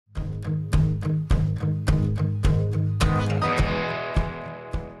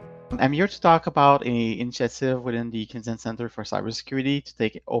I'm here to talk about an initiative within the Consent Center for Cybersecurity to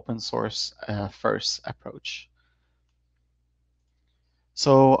take an open source first approach.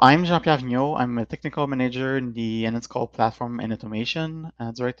 So I'm Jean-Pierre Vigneault. I'm a technical manager in the NSCall Platform and Automation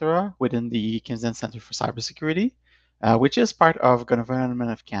Directorate within the Consent Center for Cybersecurity, which is part of Government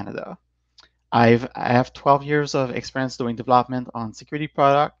of Canada. I have 12 years of experience doing development on security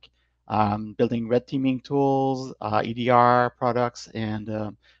product, building red teaming tools, EDR products,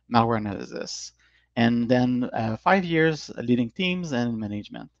 and malware analysis. And then 5 years leading teams and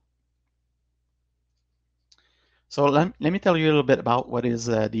management. So let me tell you a little bit about what is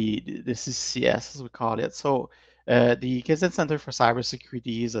the CCS, as we call it. So the Consent Center for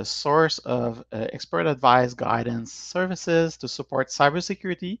Cybersecurity is a source of expert advice, guidance, services to support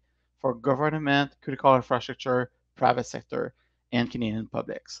cybersecurity for government, critical infrastructure, private sector, and Canadian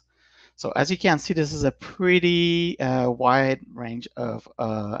publics. So as you can see, this is a pretty wide range of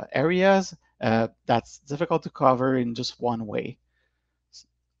areas that's difficult to cover in just one way.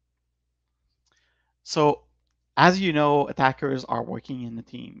 So as you know, attackers are working in the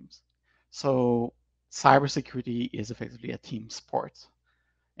teams. So cybersecurity is effectively a team sport,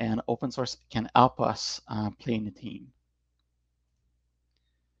 and open source can help us play in the team.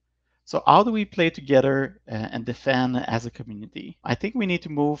 So how do we play together and defend as a community? I think we need to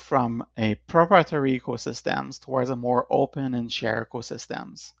move from a proprietary ecosystems towards a more open and shared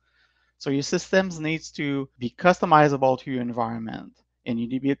ecosystems. So your systems needs to be customizable to your environment, and you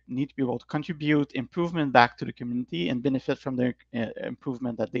need to be able to contribute improvement back to the community and benefit from the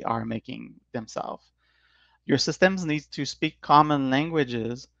improvement that they are making themselves. Your systems need to speak common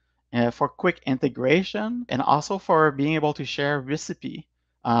languages for quick integration and also for being able to share recipe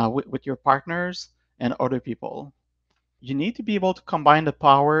with your partners and other people. You need to be able to combine the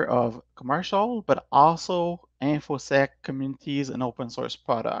power of commercial, but also InfoSec communities and open source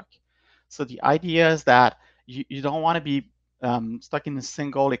product. So the idea is that you don't want to be stuck in a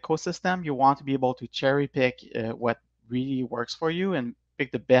single ecosystem. You want to be able to cherry pick what really works for you and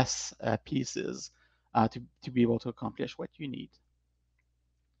pick the best pieces to be able to accomplish what you need.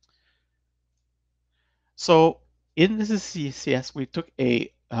 So in this CCS, we took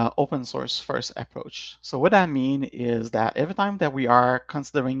a open source first approach. So what I mean is that every time that we are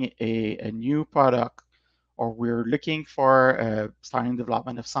considering a new product or we're looking for starting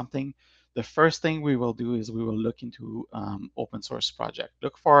development of something, the first thing we will do is we will look into open source project.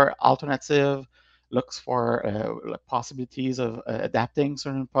 Look for alternative, looks for possibilities of adapting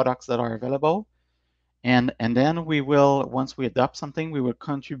certain products that are available. And then we will, once we adopt something, we will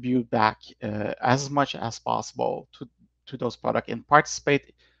contribute back as much as possible to those products and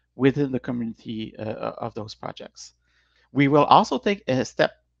participate within the community of those projects. We will also take a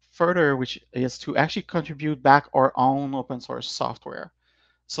step further, which is to actually contribute back our own open source software.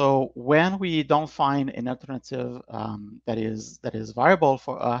 So when we don't find an alternative that is viable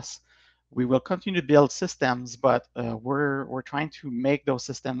for us, we will continue to build systems, but we're trying to make those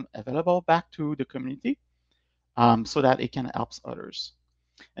systems available back to the community so that it can help others.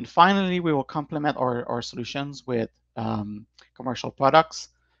 And finally, we will complement our solutions with commercial products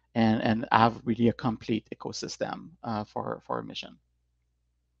and have really a complete ecosystem for our mission.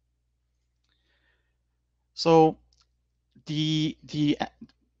 So we've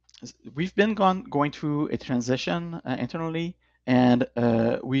been going through a transition internally, and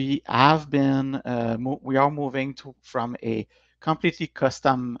we are moving from a completely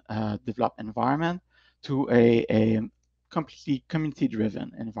custom developed environment to a completely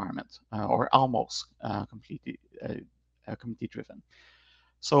community-driven environment, or almost completely community-driven.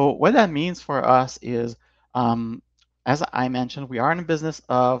 So what that means for us is, as I mentioned, we are in the business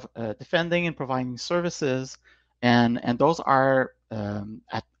of defending and providing services, and those are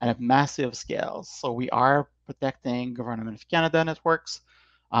at a massive scale. So we are protecting Government of Canada networks,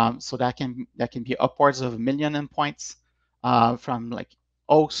 so that can be upwards of 1 million endpoints, from like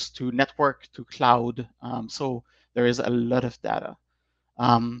host to network to cloud. So there is a lot of data,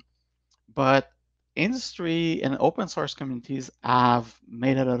 but industry and open source communities have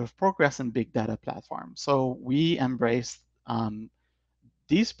made a lot of progress in big data platforms. So we embraced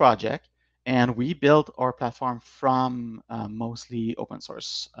these projects, and we built our platform from mostly open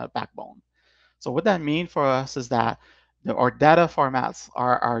source backbone. So what that means for us is that our data formats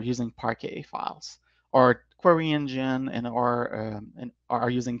are using Parquet files. Our query engine and are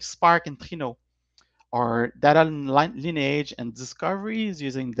using Spark and Trino. Our data lineage and discovery is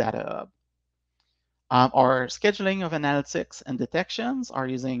using DataHub. Our scheduling of analytics and detections are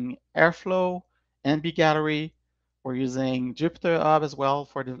using Airflow, NB Gallery. We're using Jupyter Hub as well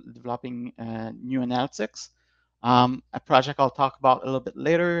for developing new analytics. A project I'll talk about a little bit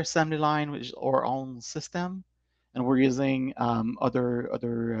later, Assemblyline, which is our own system, and we're using other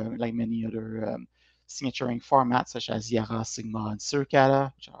like many other signaturing formats such as Yara, Sigma, and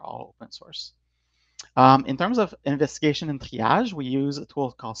Circada, which are all open source. In terms of investigation and triage, we use a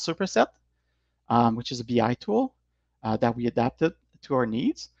tool called Superset, which is a BI tool that we adapted to our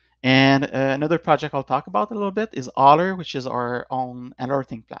needs. And another project I'll talk about a little bit is Otter, which is our own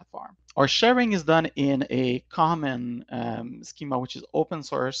alerting platform. Our sharing is done in a common schema, which is open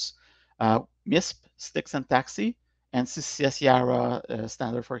source, MISP, Stix, and Taxi, and CCS Yara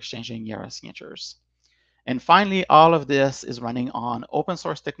standard for exchanging Yara signatures. And finally, all of this is running on open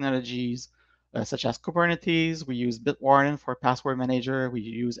source technologies such as Kubernetes. We use Bitwarden for password manager. We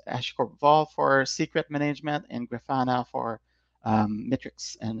use HashiCorp Vault for secret management, and Grafana for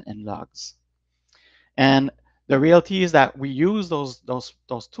metrics and logs. And the reality is that we use those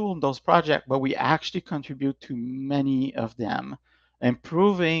tools, those projects, but we actually contribute to many of them,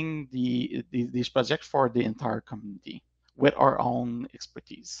 improving these projects for the entire community with our own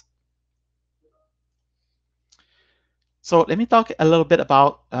expertise. So let me talk a little bit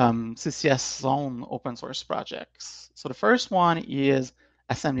about CCS Zone open source projects. So the first one is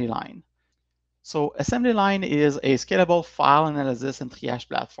Assemblyline. So Assemblyline is a scalable file analysis and triage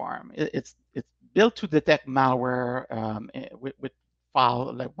platform. It's built to detect malware with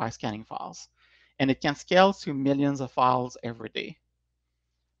file like by scanning files, and it can scale to millions of files every day.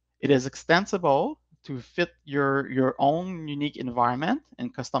 It is extensible to fit your own unique environment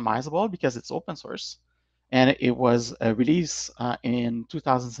and customizable because it's open source, and it was released in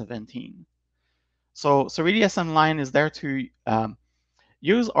 2017. So really, Assemblyline is there to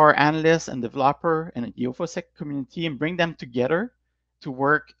use our analysts and developer and the OFOSEC community and bring them together to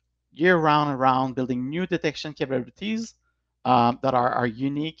work year round around building new detection capabilities that are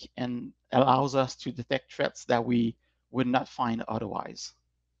unique and allows us to detect threats that we would not find otherwise.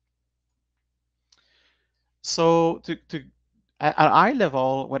 So at eye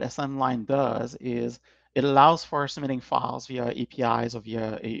level, what Assemblyline does is it allows for submitting files via APIs or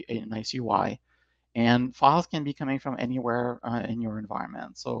via a nice UI. And files can be coming from anywhere in your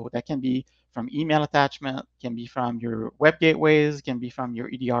environment. So that can be from email attachment, can be from your web gateways, can be from your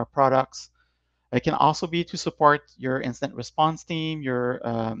EDR products. It can also be to support your incident response team, your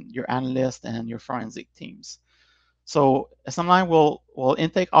analyst, and your forensic teams. So Assemblyline will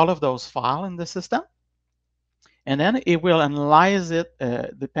intake all of those files in the system, and then it will analyze it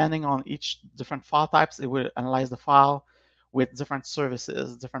depending on each different file types. It will analyze the file with different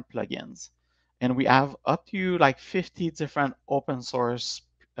services, different plugins. And we have up to like 50 different open source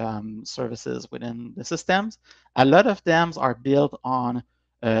services within the systems. A lot of them are built on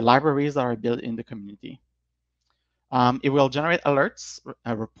libraries that are built in the community. It will generate alerts,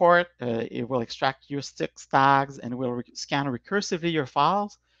 a report, it will extract heuristics tags, and it will scan recursively your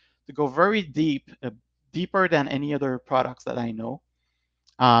files to go very deep, deeper than any other products that I know,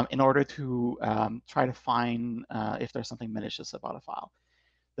 in order to try to find if there's something malicious about a file.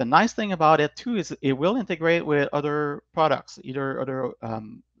 The nice thing about it too is it will integrate with other products, either other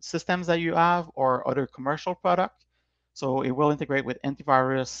systems that you have or other commercial product. So it will integrate with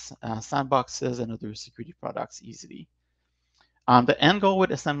antivirus, sandboxes, and other security products easily. The end goal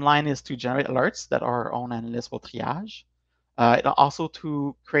with Assemblyline is to generate alerts that our own analysts will triage. It also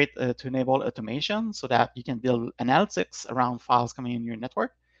to create to enable automation so that you can build analytics around files coming in your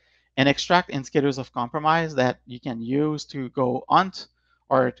network and extract indicators of compromise that you can use to go hunt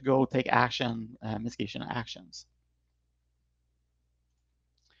or to go take action, mitigation actions.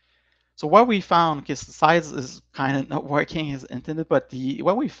 So what we found, because the size is kind of not working as intended, but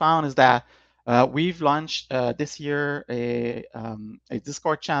what we found is that we've launched this year a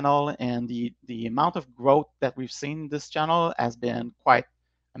Discord channel, and the amount of growth that we've seen in this channel has been quite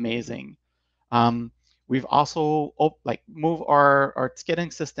amazing. We've also moved our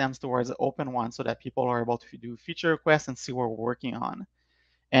ticketing systems towards an open one so that people are able to do feature requests and see what we're working on.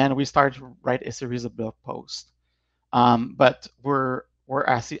 And we started to write a series of blog posts. But we're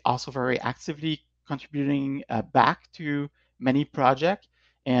also very actively contributing back to many projects,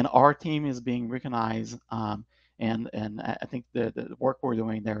 and our team is being recognized. And I think the work we're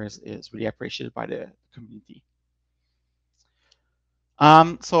doing there is really appreciated by the community.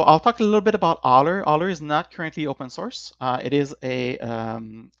 So I'll talk a little bit about Otter. Otter is not currently open source. It is a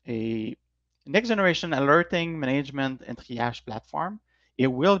next generation alerting, management, and triage platform. It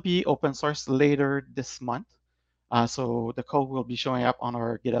will be open source later this month. So the code will be showing up on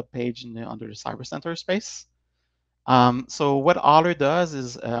our GitHub page under the Cyber Center space. So what Otter does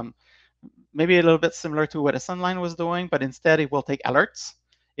is maybe a little bit similar to what Assemblyline was doing, but instead it will take alerts.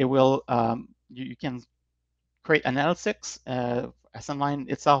 It will you can create analytics. Assemblyline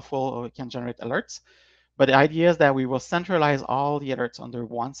itself can generate alerts. But the idea is that we will centralize all the alerts under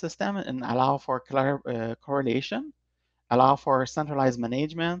one system and allow for correlation, allow for centralized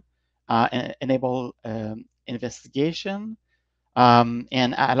management, enable investigation,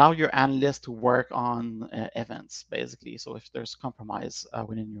 and allow your analysts to work on events, basically. So if there's compromise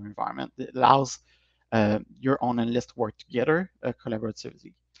within your environment, it allows your own analysts to work together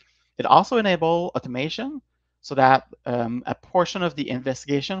collaboratively. It also enables automation so that a portion of the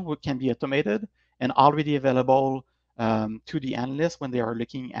investigation can be automated and already available to the analysts when they are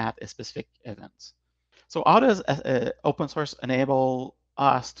looking at a specific event. So how does open source enable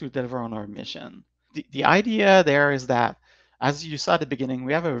us to deliver on our mission? The idea there is that, as you saw at the beginning,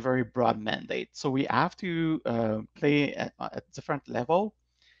 we have a very broad mandate. So we have to play at a different level,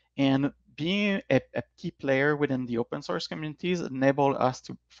 and being a key player within the open source communities enable us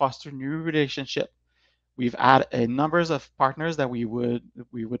to foster new relationships. We've had a numbers of partners that we would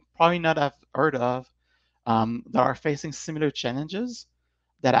probably not have heard of that are facing similar challenges,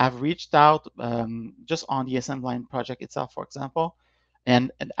 that have reached out just on the Assemblyline project itself, for example,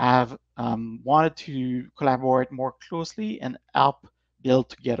 and have wanted to collaborate more closely and help build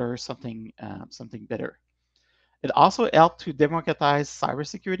together something better. It also helped to democratize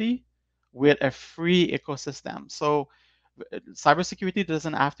cybersecurity with a free ecosystem. So cybersecurity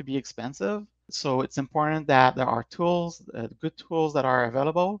doesn't have to be expensive. So it's important that there are tools, good tools that are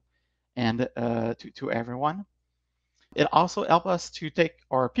available and to everyone. It also helps us to take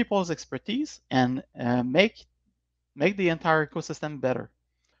our people's expertise and make the entire ecosystem better.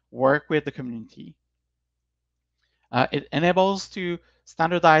 Work with the community. It enables to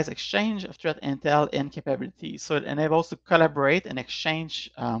standardize exchange of threat intel and capabilities. So it enables to collaborate and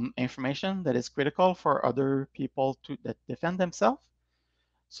exchange information that is critical for other people that defend themselves,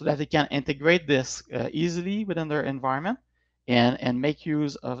 so that they can integrate this easily within their environment and make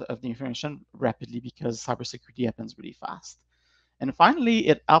use of the information rapidly, because cybersecurity happens really fast. And finally,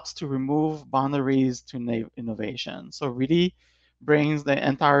 it helps to remove boundaries to innovation. So really brings the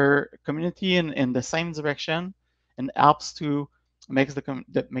entire community in the same direction and helps to make the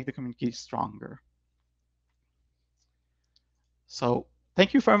community stronger. So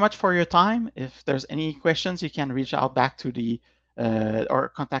thank you very much for your time. If there's any questions, you can reach out back to the our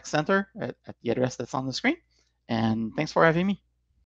contact center at the address that's on the screen. And thanks for having me.